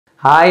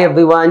Hi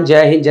everyone,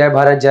 Jai Hind, Jai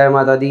Bharat, Jai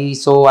Mata Di.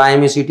 So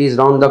IMUCET is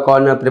round the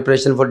corner.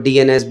 Preparation for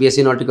DNS,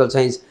 BSc Nautical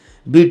Science,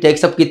 B.Tech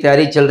सब की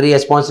तैयारी चल रही है,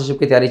 sponsorship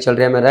की तैयारी चल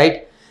रही है, मैं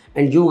right?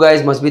 And you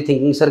guys must be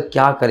thinking, sir,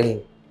 क्या करें?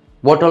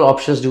 What all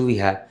options do we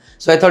have?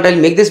 So I thought I'll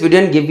make this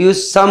video and give you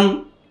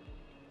some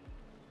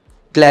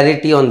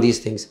clarity on these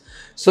things.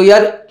 So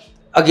yeah,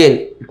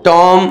 again,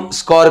 Tom,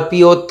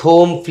 Scorpio,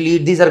 Thome,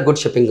 Fleet, these are good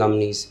shipping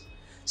companies.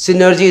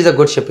 Synergy is a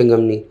good shipping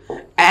company.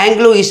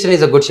 Anglo Eastern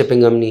is a good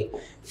shipping company.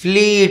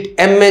 Fleet,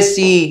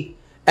 MSC,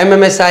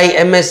 MMSI,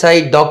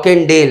 MSI, Dock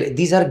and Dale,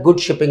 these are good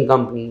shipping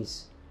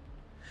companies.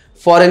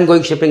 Foreign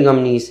going shipping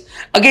companies.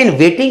 Again,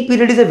 waiting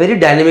period is a very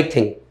dynamic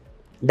thing.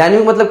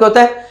 Dynamic मतलब क्या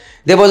होता है?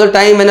 There was a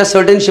time when a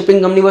certain shipping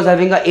company was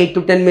having a 8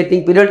 to 10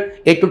 waiting period,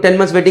 8 to 10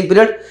 months waiting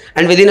period,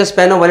 and within a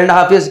span of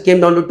 1.5 years, it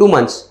came down to 2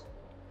 months.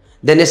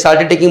 Then they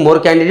started taking more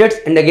candidates,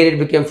 and again it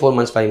became 4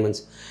 months, 5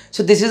 months.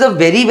 So this is a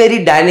very,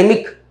 very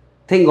dynamic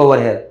thing over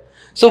here.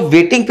 So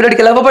waiting period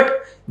के अलावा, but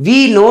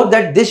we know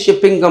that this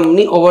shipping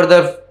company over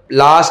the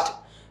last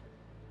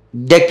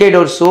decade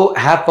or so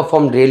have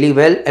performed really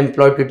well.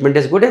 Employee treatment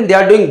is good and they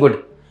are doing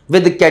good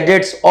with the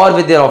cadets or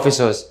with their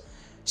officers.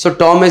 So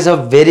Tom is a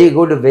very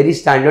good, very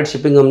standard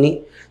shipping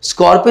company.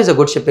 Scorpio is a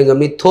good shipping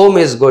company. Thome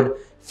is good.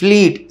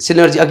 Fleet,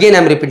 Synergy, again I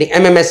am repeating,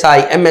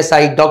 MMSI,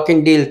 MSI, Dock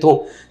and Dale,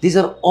 Thome. These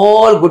are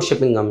all good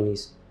shipping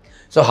companies.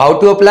 So how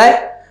to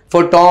apply?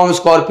 For Tom,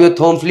 Scorpio,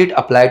 Thome, Fleet,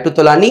 apply to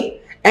Tolani.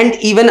 And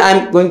even I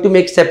am going to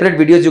make separate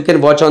videos you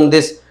can watch on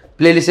this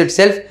playlist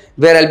itself,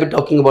 where I'll be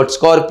talking about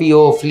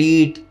Scorpio,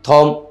 Fleet,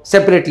 Thome,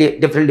 separately,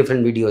 different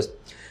videos.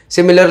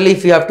 Similarly,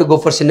 if you have to go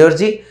for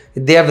Synergy,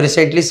 they have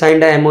recently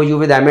signed a MOU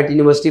with IMUCET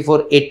University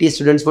for 80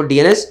 students for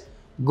DNS.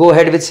 Go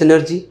ahead with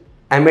Synergy,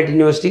 IMUCET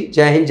University,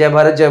 Jai Hind, Jai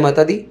Bharat, Jai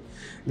Mata Di.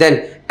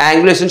 Then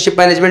Anglo Eastern Ship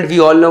Management, we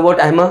all know about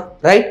IMA,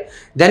 right?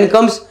 Then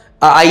comes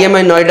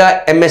IMI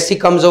Noida, MSc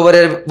comes over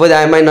here with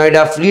IMI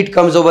Noida, Fleet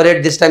comes over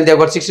here. This time they have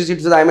got 60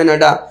 seats with IMI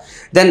Noida.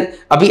 Then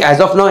as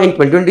of now in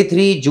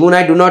 2023 June,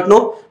 I do not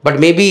know, but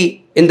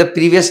maybe in the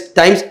previous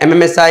times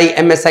MMSI,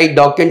 MSI,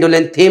 Dock and Dale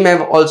and Thome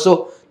have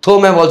also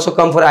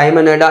come for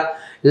IMI Noida,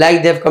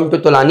 like they have come to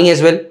Tolani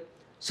as well.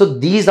 So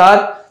these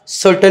are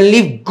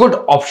certainly good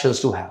options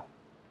to have.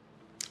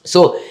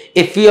 So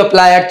if you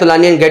apply at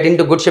Tolani and get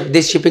into good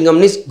this shipping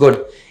company is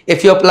good.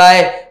 If you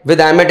apply with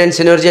IMET and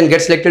Synergy and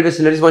get selected with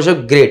Synergy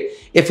sponsorship, great.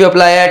 If you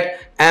apply at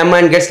AMA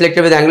and get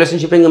selected with Anglo Eastern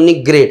Shipping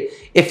Company, great.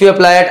 If you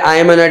apply at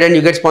IMUCET and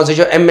you get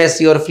sponsorship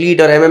MSc or Fleet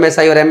or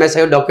MMSI or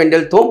MSI or Dock and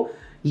Dale, Thome,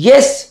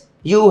 yes,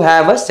 you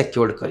have a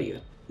secured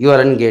career. You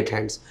are in great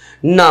hands.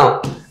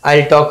 Now,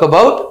 I'll talk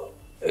about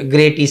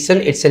Great Eastern.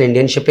 It's an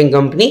Indian shipping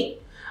company.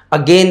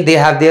 Again, they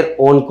have their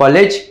own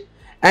college.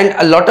 And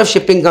a lot of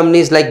shipping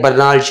companies like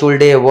Bernal,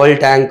 Schulde, World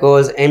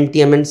Tankers,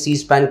 MTM and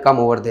Seaspan come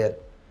over there.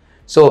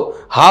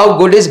 So, how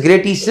good is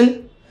Great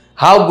Eastern?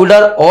 How good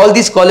are all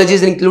these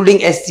colleges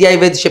including SCI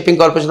with Shipping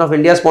Corporation of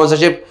India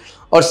sponsorship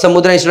or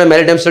Samudra Institute of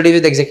Maritime Studies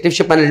with Executive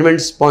Ship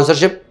Management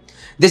sponsorship?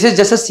 This is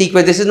just a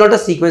sequence. This is not a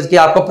sequence कि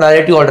आपका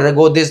priority order है,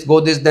 go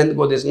this, then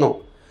go this.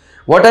 No.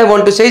 What I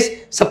want to say is,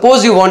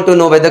 suppose you want to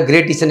know whether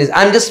Great Eastern is,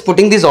 I'm just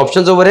putting these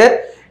options over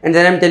here and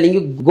then I'm telling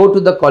you, go to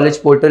the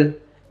college portal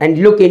and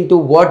look into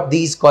what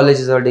these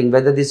colleges are doing,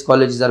 whether these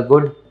colleges are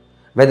good,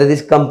 whether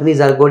these companies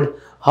are good,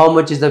 how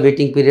much is the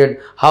waiting period,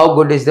 how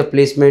good is the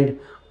placement,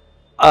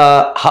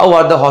 how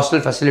are the hostel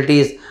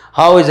facilities,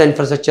 how is the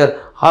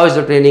infrastructure, how is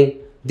the training.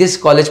 This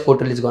college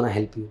portal is going to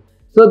help you.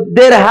 So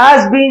there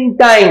has been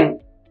time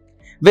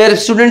where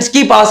students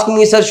keep asking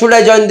me, sir, should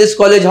I join this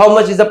college? How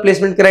much is the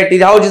placement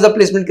criteria? How is the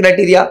placement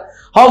criteria?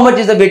 How much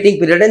is the waiting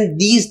period? And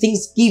these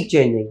things keep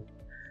changing.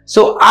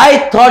 So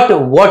I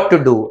thought what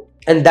to do.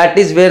 And that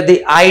is where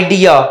the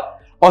idea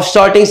of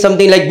starting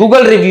something like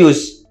Google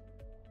reviews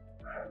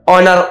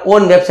on our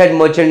own website,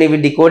 Merchant Navy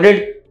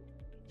Decoded,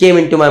 came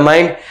into my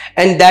mind.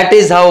 And that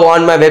is how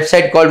on my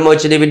website called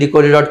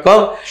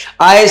merchantnavydecoded.com,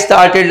 I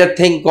started a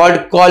thing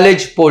called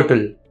college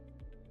portal.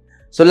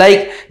 So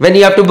like when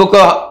you have to book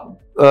a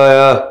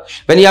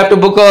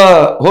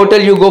hotel,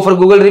 you go for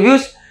Google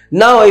reviews.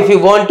 Now if you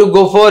want to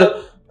go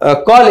for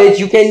college,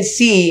 you can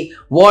see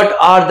what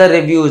are the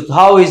reviews,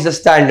 how is the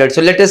standard.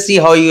 So let us see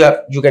how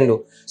you can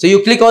do. So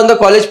you click on the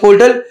college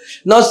portal.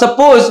 Now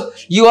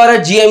suppose you are a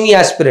GME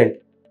aspirant,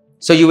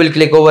 so you will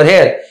click over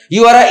here.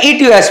 You are a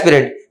E2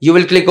 aspirant, you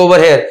will click over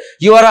here.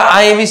 You are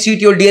a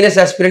IMUCET or DNS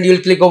aspirant, you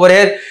will click over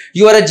here.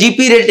 You are a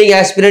GP rating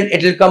aspirant,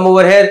 it will come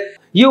over here.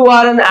 You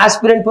are an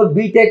aspirant for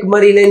B.Tech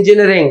Marine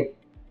Engineering,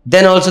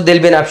 then also there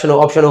will be an option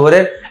over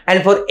here.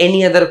 And for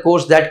any other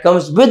course that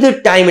comes with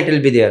the time, it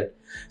will be there.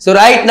 So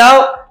right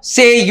now,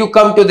 say you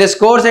come to this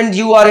course and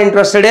you are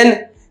interested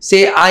in,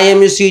 say,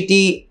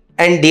 IMUCET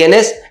and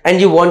DNS, and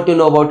you want to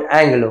know about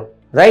Anglo,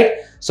 right?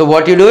 So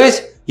what you do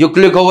is, you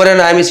click over on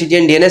IMUCET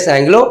and DNS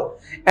Anglo,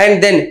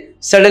 and then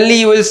suddenly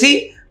you will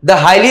see the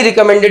highly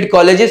recommended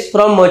colleges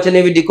from Merchant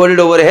Navy Decoded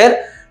over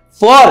here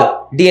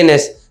for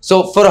DNS.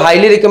 So for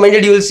highly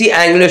recommended, you will see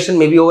Anglo Eastern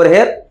maybe over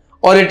here,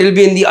 or it will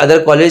be in the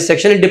other college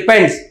section. It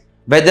depends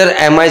whether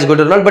AMA is good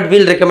or not, but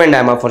we'll recommend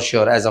AMA for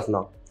sure as of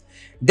now.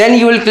 Then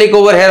you will click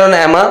over here on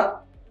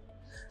AMA.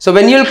 So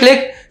when you'll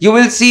click, you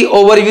will see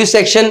overview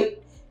section.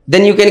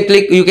 Then you can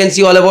click, you can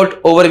see all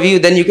about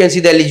overview. Then you can see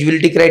the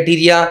eligibility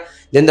criteria,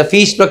 then the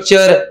fee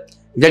structure,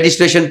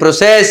 registration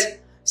process,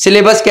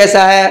 syllabus kaisa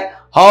hai,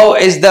 how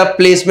is the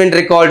placement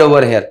record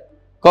over here.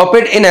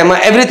 Copied in EMA,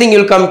 everything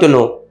you'll come to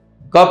know.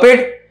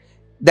 Copied.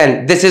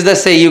 Then this is the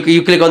say,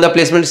 you click on the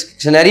placement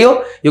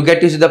scenario, you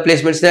get to see the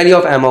placement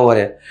scenario of EMA over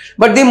here.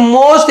 But the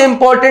most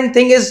important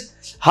thing is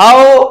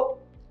how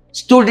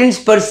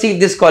students perceive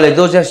this college,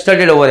 those who have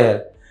studied over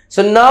here.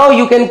 So now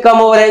you can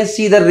come over and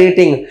see the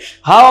rating.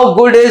 How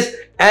good is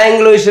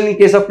Anglo-Eastern in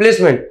case of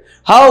placement?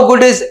 How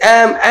good is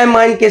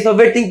EMA in case of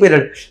waiting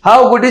period?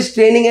 How good is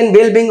training and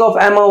well-being of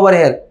EMA over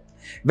here?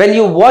 When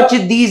you watch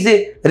these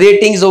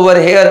ratings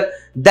over here,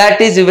 that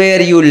is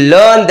where you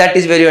learn, that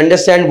is where you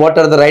understand what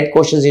are the right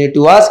questions you need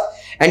to ask.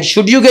 And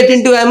should you get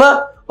into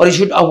EMA or you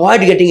should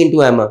avoid getting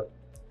into EMA?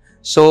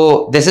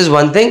 So this is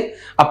one thing.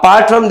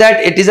 Apart from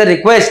that, it is a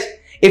request.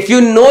 If you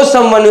know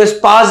someone who has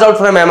passed out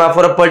from EMA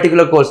for a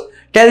particular course,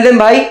 tell them,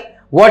 bhai,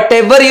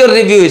 whatever your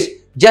review is,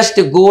 just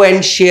go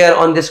and share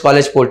on this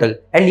college portal.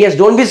 And yes,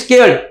 don't be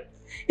scared.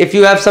 If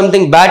you have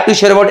something bad to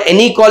share about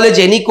any college,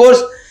 any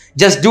course,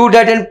 just do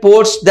that and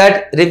post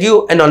that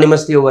review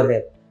anonymously over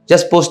here.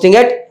 Just posting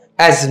it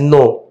as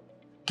no.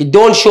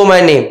 Don't show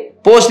my name.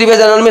 Post reviews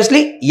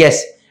anonymously,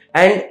 yes.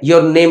 And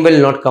your name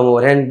will not come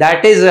over. And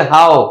that is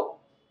how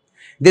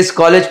this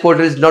college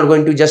portal is not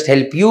going to just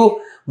help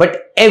you,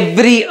 but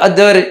every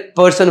other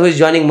person who is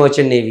joining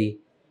Merchant Navy.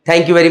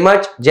 Thank you very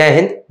much. Jai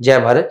Hind, Jai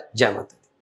Bharat, Jai Mata.